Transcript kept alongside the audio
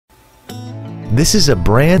This is a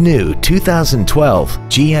brand new 2012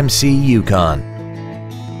 GMC Yukon.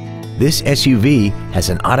 This SUV has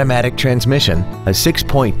an automatic transmission, a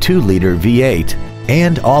 6.2-liter V8,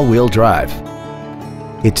 and all-wheel drive.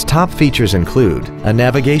 Its top features include a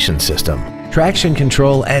navigation system, traction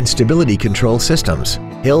control and stability control systems,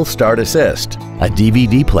 hill start assist, a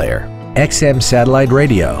DVD player, XM satellite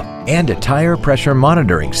radio, and a tire pressure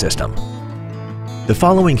monitoring system. The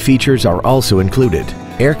following features are also included: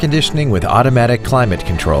 air conditioning with automatic climate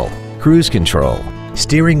control, cruise control,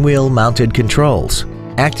 steering wheel mounted controls,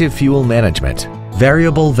 active fuel management,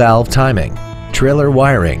 variable valve timing, trailer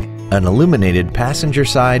wiring, an illuminated passenger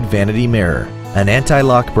side vanity mirror, an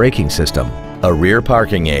anti-lock braking system, a rear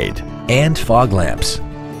parking aid, and fog lamps.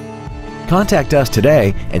 Contact us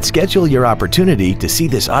today and schedule your opportunity to see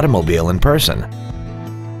this automobile in person.